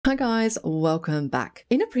Hi guys, welcome back.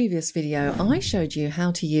 In a previous video, I showed you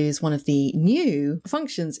how to use one of the new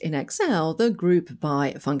functions in Excel, the group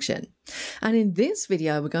by function. And in this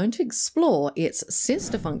video, we're going to explore its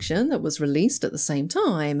sister function that was released at the same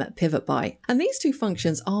time, PIVOTBY. And these two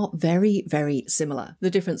functions are very, very similar. The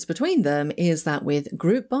difference between them is that with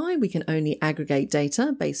group by, we can only aggregate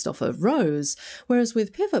data based off of rows, whereas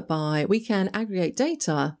with PIVOTBY, we can aggregate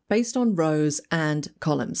data based on rows and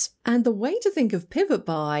columns. And the way to think of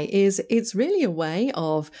PIVOTBY is it's really a way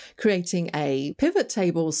of creating a pivot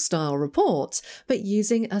table style report, but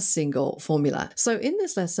using a single formula. So in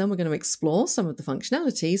this lesson, we're going to explore some of the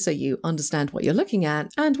functionality so you understand what you're looking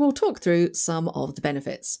at, and we'll talk through some of the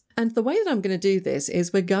benefits. And the way that I'm going to do this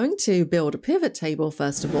is we're going to build a pivot table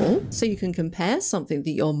first of all, so you can compare something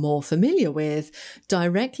that you're more familiar with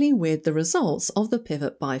directly with the results of the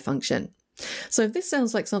PIVOTBY function. So if this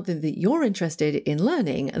sounds like something that you're interested in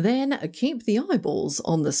learning, then keep the eyeballs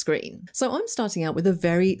on the screen. So I'm starting out with a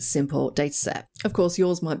very simple dataset. Of course,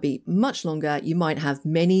 yours might be much longer. You might have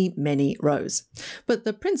many, many rows, but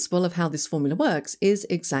the principle of how this formula works is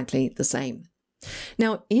exactly the same.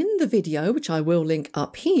 Now, in the video, which I will link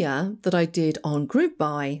up here, that I did on group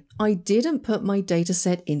by, I didn't put my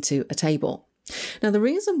dataset into a table. Now, the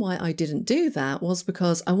reason why I didn't do that was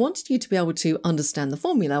because I wanted you to be able to understand the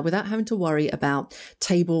formula without having to worry about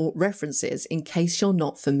table references in case you're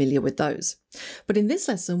not familiar with those. But in this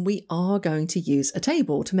lesson, we are going to use a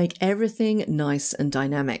table to make everything nice and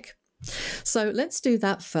dynamic. So let's do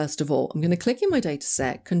that first of all. I'm going to click in my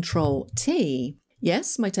dataset, Control T.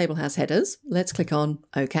 Yes, my table has headers. Let's click on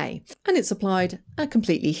OK. And it's applied a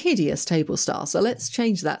completely hideous table style. So let's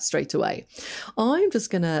change that straight away. I'm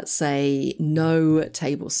just going to say no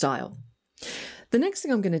table style. The next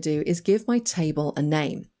thing I'm going to do is give my table a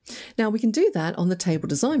name. Now we can do that on the table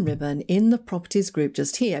design ribbon in the properties group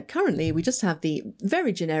just here. Currently, we just have the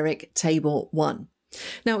very generic table 1.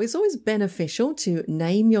 Now, it's always beneficial to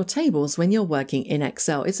name your tables when you're working in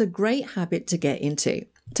Excel. It's a great habit to get into.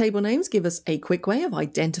 Table names give us a quick way of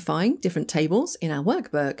identifying different tables in our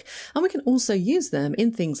workbook, and we can also use them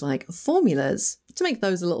in things like formulas to make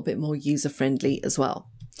those a little bit more user-friendly as well.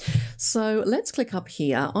 So let's click up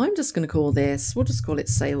here. I'm just going to call this, we'll just call it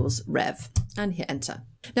sales rev, and hit enter.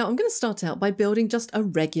 Now I'm going to start out by building just a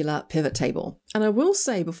regular pivot table. And I will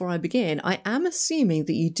say before I begin, I am assuming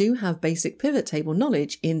that you do have basic pivot table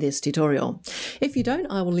knowledge in this tutorial. If you don't,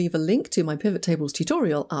 I will leave a link to my pivot tables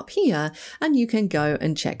tutorial up here, and you can go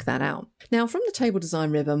and check that out. Now from the table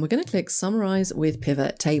design ribbon, we're going to click summarize with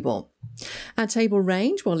pivot table. Our table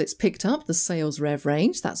range, well, it's picked up the sales rev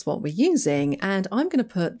range. That's what we're using. And I'm going to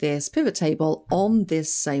put this pivot table on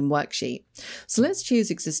this same worksheet. So let's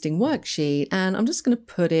choose existing worksheet, and I'm just going to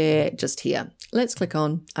put it just here. Let's click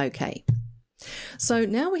on OK. So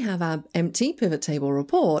now we have our empty pivot table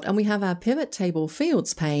report, and we have our pivot table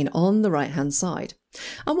fields pane on the right hand side.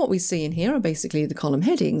 And what we see in here are basically the column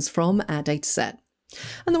headings from our dataset.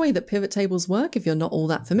 And the way that pivot tables work, if you're not all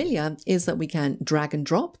that familiar, is that we can drag and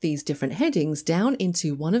drop these different headings down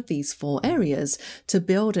into one of these 4 areas to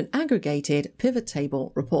build an aggregated pivot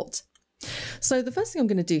table report. So the first thing I'm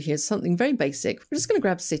going to do here is something very basic. We're just going to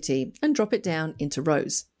grab city and drop it down into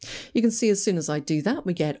rows. You can see as soon as I do that,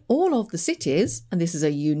 we get all of the cities, and this is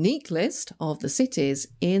a unique list of the cities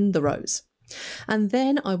in the rows. And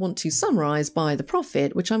then I want to summarize by the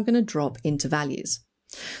profit, which I'm going to drop into values.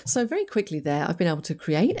 So very quickly there, I've been able to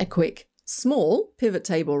create a quick, small pivot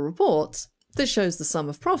table report that shows the sum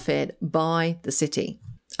of profit by the city.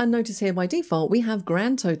 And notice here by default, we have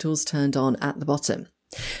grand totals turned on at the bottom.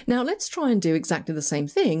 Now let's try and do exactly the same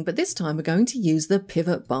thing, but this time we're going to use the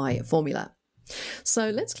PIVOTBY formula. So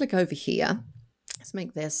let's click over here. Let's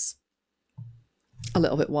make this a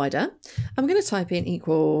little bit wider. I'm going to type in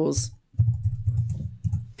equals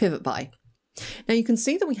PIVOTBY. Now you can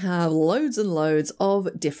see that we have loads and loads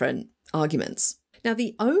of different arguments. Now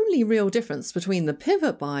the only real difference between the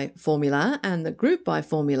PIVOTBY formula and the group by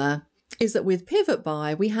formula is that with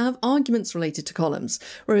PIVOTBY we have arguments related to columns,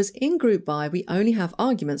 whereas in group by we only have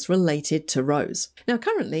arguments related to rows. Now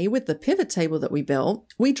currently with the pivot table that we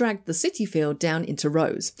built, we dragged the city field down into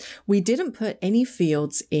rows. We didn't put any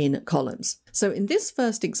fields in columns. So in this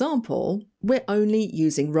first example, we're only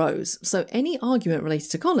using rows. So any argument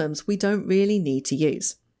related to columns, we don't really need to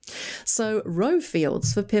use. So row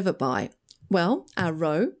fields for PIVOTBY. Well, our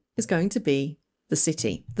row is going to be the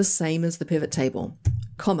city, the same as the pivot table,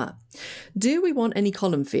 comma. Do we want any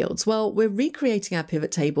column fields? Well, we're recreating our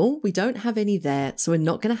pivot table. We don't have any there, so we're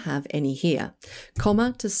not going to have any here,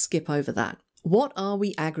 comma, to skip over that. What are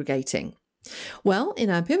we aggregating? Well, in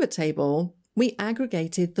our pivot table, we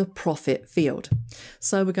aggregated the profit field.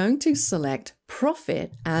 So we're going to select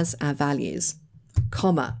profit as our values,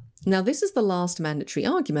 comma. Now this is the last mandatory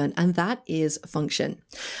argument, and that is function.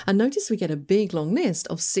 And notice we get a big long list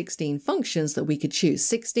of 16 functions that we could choose,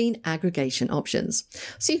 16 aggregation options.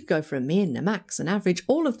 So you could go for a min, a max, an average,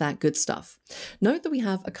 all of that good stuff. Note that we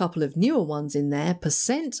have a couple of newer ones in there,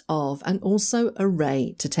 percent of, and also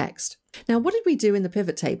array to text. Now what did we do in the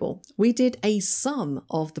pivot table? We did a sum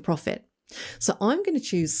of the profit. So I'm going to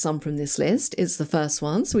choose sum from this list. It's the first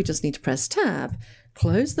one, so we just need to press tab,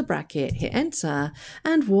 close the bracket, hit enter,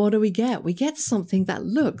 and what do we get? We get something that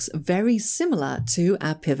looks very similar to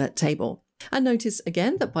our pivot table. And notice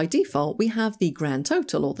again that by default, we have the grand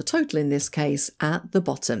total, or the total in this case, at the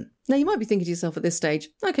bottom. Now you might be thinking to yourself at this stage,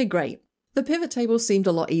 okay, great. The pivot table seemed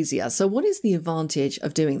a lot easier. So what is the advantage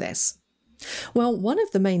of doing this? Well, one of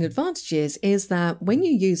the main advantages is that when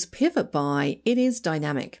you use PIVOTBY, it is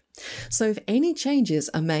dynamic. So if any changes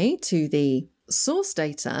are made to the source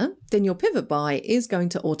data, then your PIVOTBY is going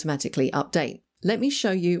to automatically update. Let me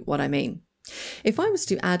show you what I mean. If I was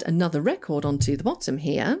to add another record onto the bottom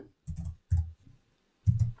here,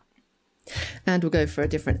 and we'll go for a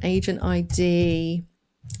different agent ID,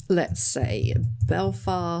 let's say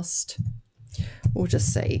Belfast, we'll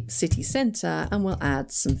just say city centre, and we'll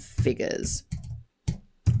add some figures.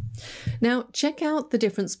 Now check out the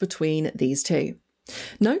difference between these two.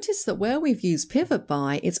 Notice that where we've used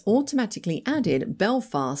PIVOTBY, it's automatically added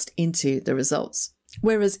Belfast into the results.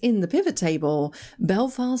 Whereas in the pivot table,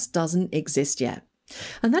 Belfast doesn't exist yet.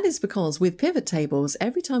 And that is because with pivot tables,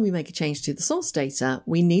 every time we make a change to the source data,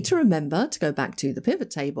 we need to remember to go back to the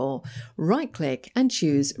pivot table, right click and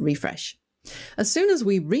choose refresh. As soon as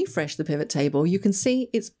we refresh the pivot table, you can see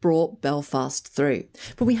it's brought Belfast through.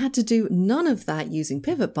 But we had to do none of that using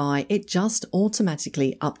PIVOTBY, it just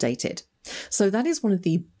automatically updated. So that is one of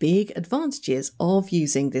the big advantages of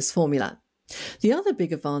using this formula. The other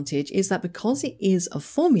big advantage is that because it is a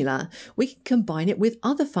formula, we can combine it with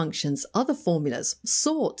other functions, other formulas,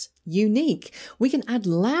 sort, unique. We can add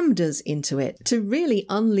lambdas into it to really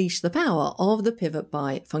unleash the power of the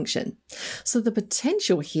PIVOTBY function. So the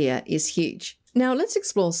potential here is huge. Now let's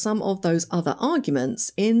explore some of those other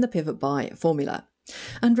arguments in the PIVOTBY formula.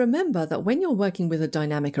 And remember that when you're working with a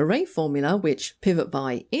dynamic array formula, which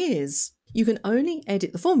PIVOTBY is, you can only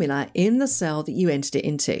edit the formula in the cell that you entered it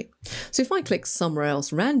into. So if I click somewhere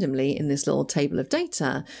else randomly in this little table of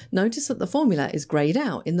data, notice that the formula is grayed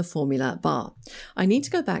out in the formula bar. I need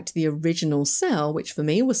to go back to the original cell, which for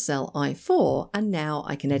me was cell I4, and now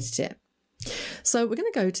I can edit it. So we're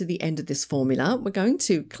going to go to the end of this formula. We're going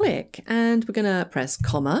to click and we're going to press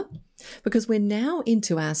comma, because we're now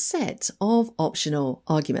into our set of optional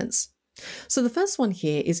arguments. So the first one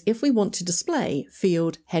here is if we want to display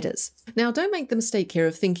field headers. Now don't make the mistake here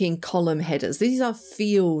of thinking column headers. These are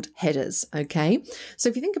field headers, okay? So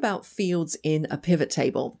if you think about fields in a pivot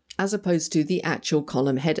table, as opposed to the actual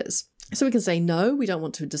column headers. So we can say, no, we don't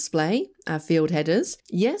want to display our field headers.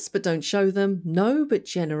 Yes, but don't show them. No, but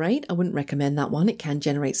generate. I wouldn't recommend that one. It can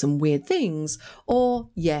generate some weird things. Or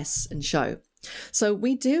yes, and show. So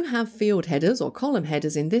we do have field headers or column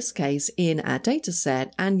headers in this case in our data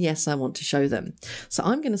set, and yes, I want to show them. So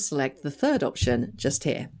I'm going to select the third option just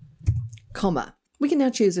here, comma. We can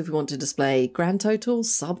now choose if we want to display grand totals,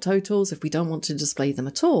 subtotals, if we don't want to display them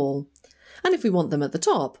at all, and if we want them at the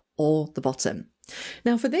top or the bottom.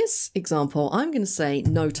 Now for this example, I'm going to say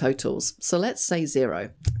no totals. So let's say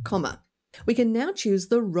 0, comma. We can now choose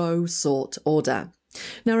the row sort order.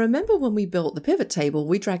 Now remember when we built the pivot table,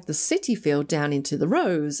 we dragged the city field down into the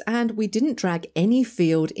rows and we didn't drag any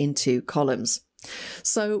field into columns.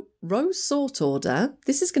 So row sort order,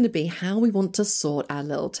 this is going to be how we want to sort our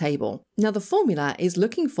little table. Now the formula is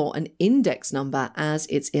looking for an index number as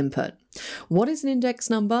its input. What is an index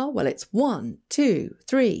number? Well, it's 1, 2,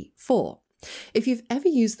 3, 4. If you've ever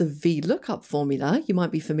used the VLOOKUP formula, you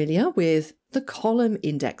might be familiar with the column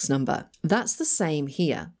index number. That's the same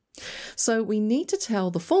here. So we need to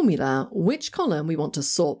tell the formula which column we want to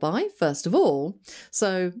sort by, first of all.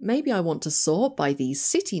 So maybe I want to sort by the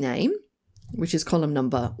city name, which is column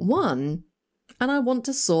number 1, and I want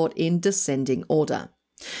to sort in descending order.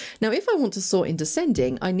 Now, if I want to sort in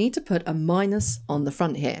descending, I need to put a minus on the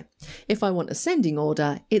front here. If I want ascending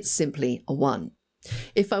order, it's simply a 1.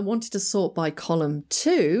 If I wanted to sort by column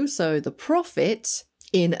 2, so the profit,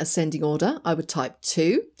 in ascending order, I would type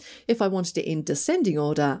 2. If I wanted it in descending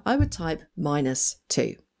order, I would type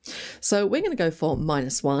 -2. So we're going to go for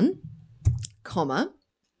 -1, comma,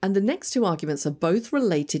 and the next two arguments are both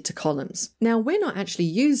related to columns. Now, we're not actually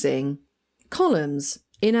using columns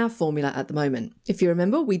in our formula at the moment. If you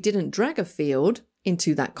remember, we didn't drag a field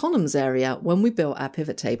into that columns area when we built our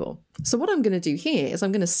pivot table. So what I'm going to do here is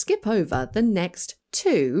I'm going to skip over the next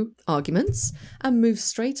 2 arguments and move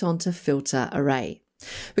straight on to filter array,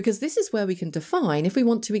 because this is where we can define if we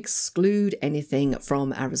want to exclude anything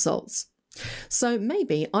from our results. So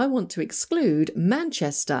maybe I want to exclude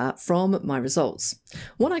Manchester from my results.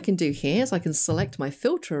 What I can do here is I can select my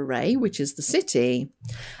filter array, which is the city,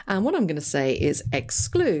 and what I'm going to say is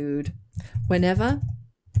exclude whenever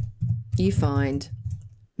you find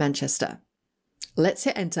Manchester. Let's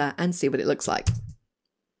hit enter and see what it looks like.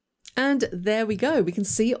 And there we go. We can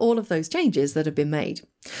see all of those changes that have been made.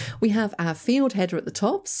 We have our field header at the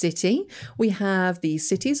top, city. We have the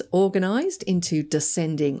cities organized into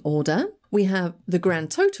descending order. We have the grand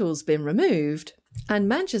totals been removed, and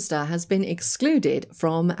Manchester has been excluded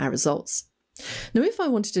from our results. Now, if I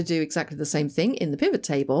wanted to do exactly the same thing in the pivot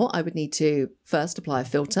table, I would need to first apply a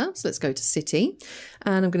filter. So let's go to city,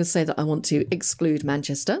 and I'm going to say that I want to exclude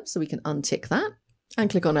Manchester. So we can untick that and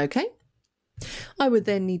click on OK. I would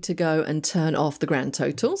then need to go and turn off the grand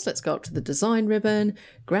totals. Let's go up to the design ribbon,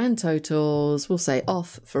 grand totals, we'll say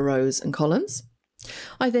off for rows and columns.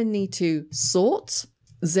 I then need to sort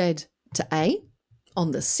Z to A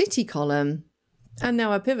on the city column. And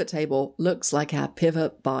now our pivot table looks like our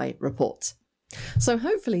pivot by report. So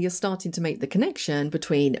hopefully you're starting to make the connection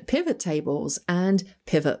between pivot tables and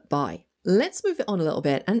pivot by. Let's move it on a little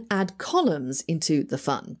bit and add columns into the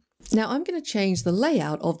fun. Now I'm going to change the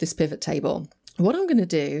layout of this pivot table. What I'm going to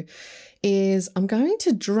do is I'm going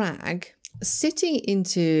to drag city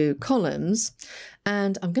into columns,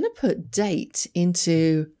 and I'm going to put date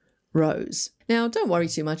into rows. Now, don't worry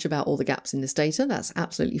too much about all the gaps in this data. That's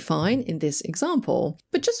absolutely fine in this example.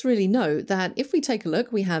 But just really note that if we take a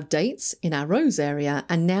look, we have dates in our rows area,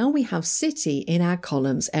 and now we have city in our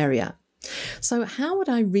columns area. So how would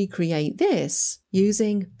I recreate this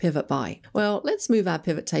using pivot by? Well, let's move our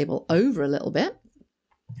pivot table over a little bit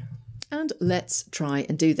and let's try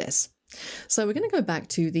and do this. So we're going to go back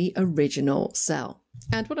to the original cell.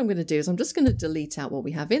 And what I'm going to do is I'm just going to delete out what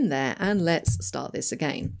we have in there and let's start this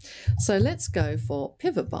again. So let's go for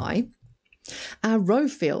pivot by. Our row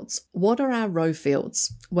fields. What are our row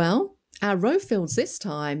fields? Well, our row fields this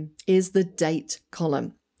time is the date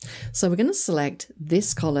column. So we're going to select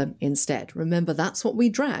this column instead. Remember, that's what we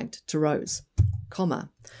dragged to rows, comma.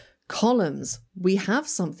 Columns, we have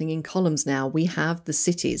something in columns now. We have the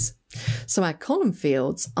cities. So our column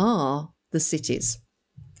fields are the cities,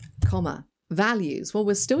 comma. Values, well,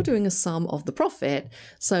 we're still doing a sum of the profit.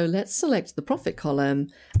 So let's select the profit column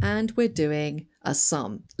and we're doing a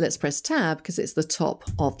sum. Let's press tab because it's the top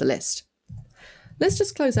of the list. Let's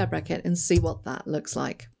just close our bracket and see what that looks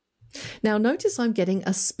like. Now notice I'm getting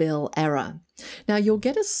a spill error. Now you'll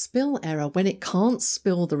get a spill error when it can't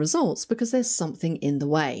spill the results because there's something in the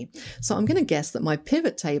way. So I'm going to guess that my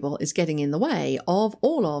pivot table is getting in the way of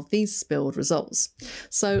all of these spilled results.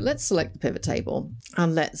 So let's select the pivot table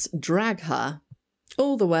and let's drag her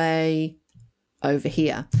all the way over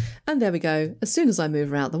here. And there we go. As soon as I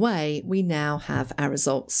move her out the way, we now have our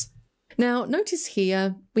results. Now, notice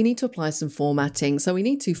here, we need to apply some formatting. So we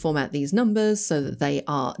need to format these numbers so that they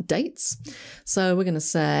are dates. So we're going to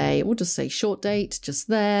say, we'll just say short date just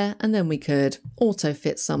there. And then we could auto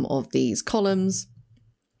fit some of these columns,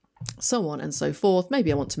 so on and so forth.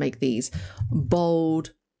 Maybe I want to make these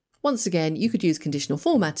bold. Once again, you could use conditional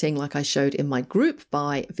formatting like I showed in my group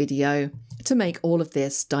by video to make all of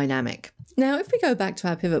this dynamic. Now, if we go back to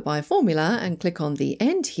our pivot by formula and click on the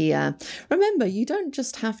end here, remember, you don't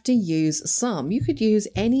just have to use sum. You could use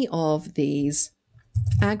any of these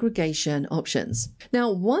aggregation options.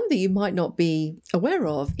 Now, one that you might not be aware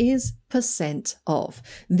of is percent of.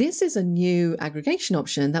 This is a new aggregation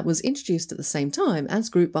option that was introduced at the same time as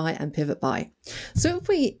group by and pivot by. So if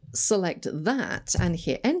we select that and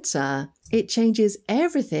hit enter, it changes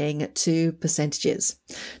everything to percentages.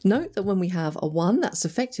 Note that when we have a 1, that's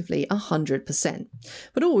effectively 100%.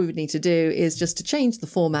 But all we would need to do is just to change the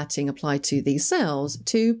formatting applied to these cells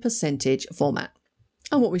to percentage format.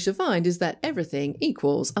 And what we should find is that everything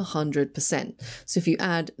equals 100%. So if you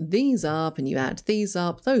add these up and you add these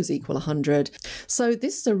up, those equal 100. So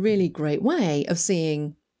this is a really great way of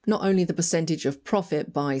seeing not only the percentage of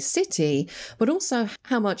profit by city, but also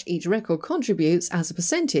how much each record contributes as a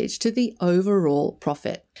percentage to the overall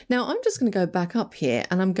profit. Now I'm just going to go back up here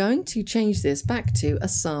and I'm going to change this back to a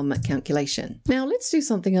sum calculation. Now let's do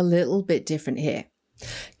something a little bit different here.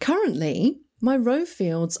 Currently, my row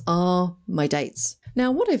fields are my dates. Now,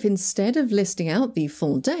 what if instead of listing out the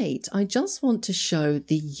full date, I just want to show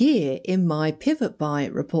the year in my pivot by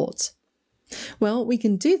report? Well, we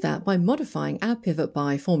can do that by modifying our pivot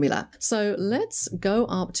by formula. So let's go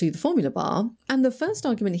up to the formula bar, and the first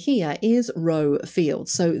argument here is row field.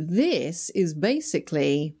 So this is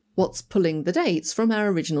basically what's pulling the dates from our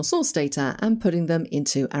original source data and putting them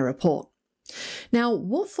into our report. Now,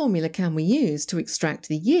 what formula can we use to extract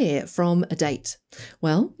the year from a date?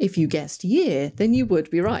 Well, if you guessed year, then you would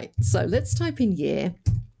be right. So let's type in year.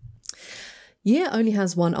 Year only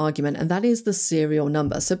has one argument, and that is the serial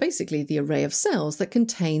number. So basically the array of cells that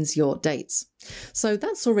contains your dates. So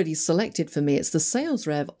that's already selected for me. It's the sales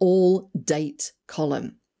rev all date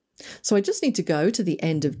column. So I just need to go to the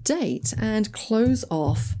end of date and close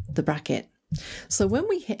off the bracket. So when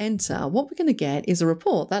we hit enter, what we're going to get is a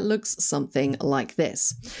report that looks something like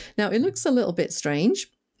this. Now it looks a little bit strange,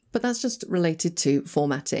 but that's just related to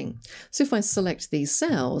formatting. So if I select these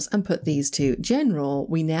cells and put these to general,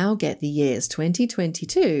 we now get the years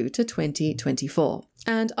 2022 to 2024.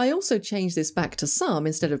 And I also changed this back to sum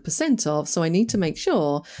instead of percent of, so I need to make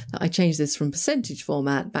sure that I change this from percentage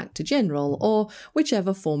format back to general, or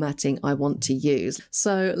whichever formatting I want to use.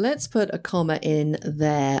 So let's put a comma in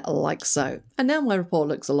there like so. And now my report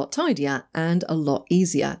looks a lot tidier and a lot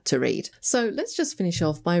easier to read. So let's just finish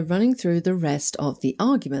off by running through the rest of the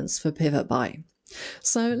arguments for PIVOTBY.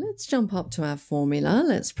 So let's jump up to our formula.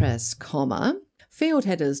 Let's press comma. Field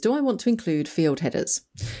headers. Do I want to include field headers?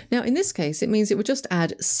 Now, in this case, it means it would just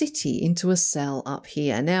add city into a cell up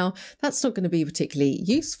here. Now, that's not going to be particularly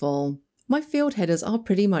useful. My field headers are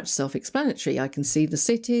pretty much self-explanatory. I can see the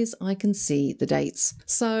cities, I can see the dates.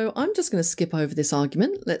 So I'm just going to skip over this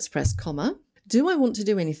argument. Let's press comma. Do I want to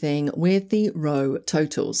do anything with the row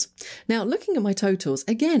totals? Now, looking at my totals,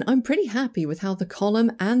 again, I'm pretty happy with how the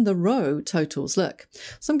column and the row totals look.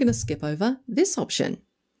 So I'm going to skip over this option.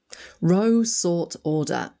 Row sort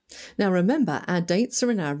order. Now remember, our dates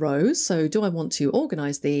are in our rows, so do I want to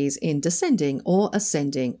organize these in descending or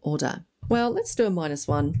ascending order? Well, let's do a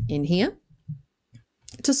 -1 in here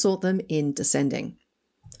to sort them in descending.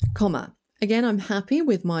 Comma. Again, I'm happy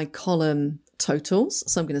with my column totals,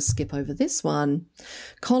 so I'm going to skip over this one.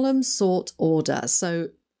 Column sort order. So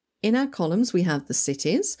in our columns, we have the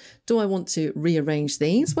cities. Do I want to rearrange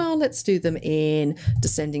these? Well, let's do them in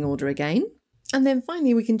descending order again. And then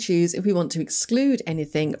finally, we can choose if we want to exclude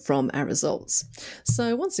anything from our results.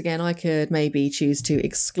 So once again, I could maybe choose to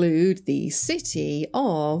exclude the city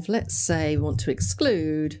of, let's say we want to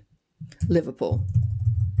exclude Liverpool.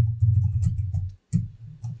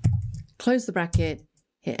 Close the bracket,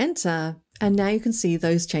 hit enter, and now you can see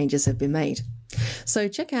those changes have been made. So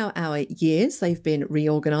check out our years. They've been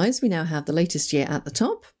reorganized. We now have the latest year at the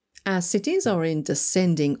top. Our cities are in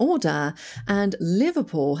descending order, and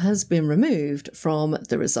Liverpool has been removed from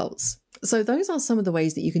the results. So those are some of the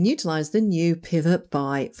ways that you can utilize the new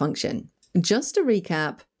PIVOTBY function. Just to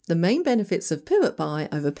recap, the main benefits of PIVOTBY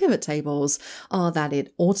over pivot tables are that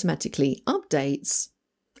it automatically updates,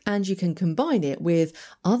 and you can combine it with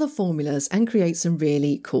other formulas and create some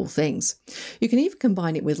really cool things. You can even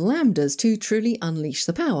combine it with lambdas to truly unleash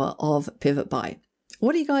the power of PIVOTBY.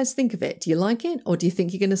 What do you guys think of it? Do you like it, or do you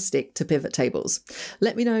think you're going to stick to pivot tables?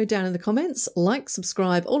 Let me know down in the comments. Like,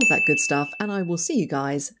 subscribe, all of that good stuff, and I will see you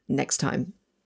guys next time.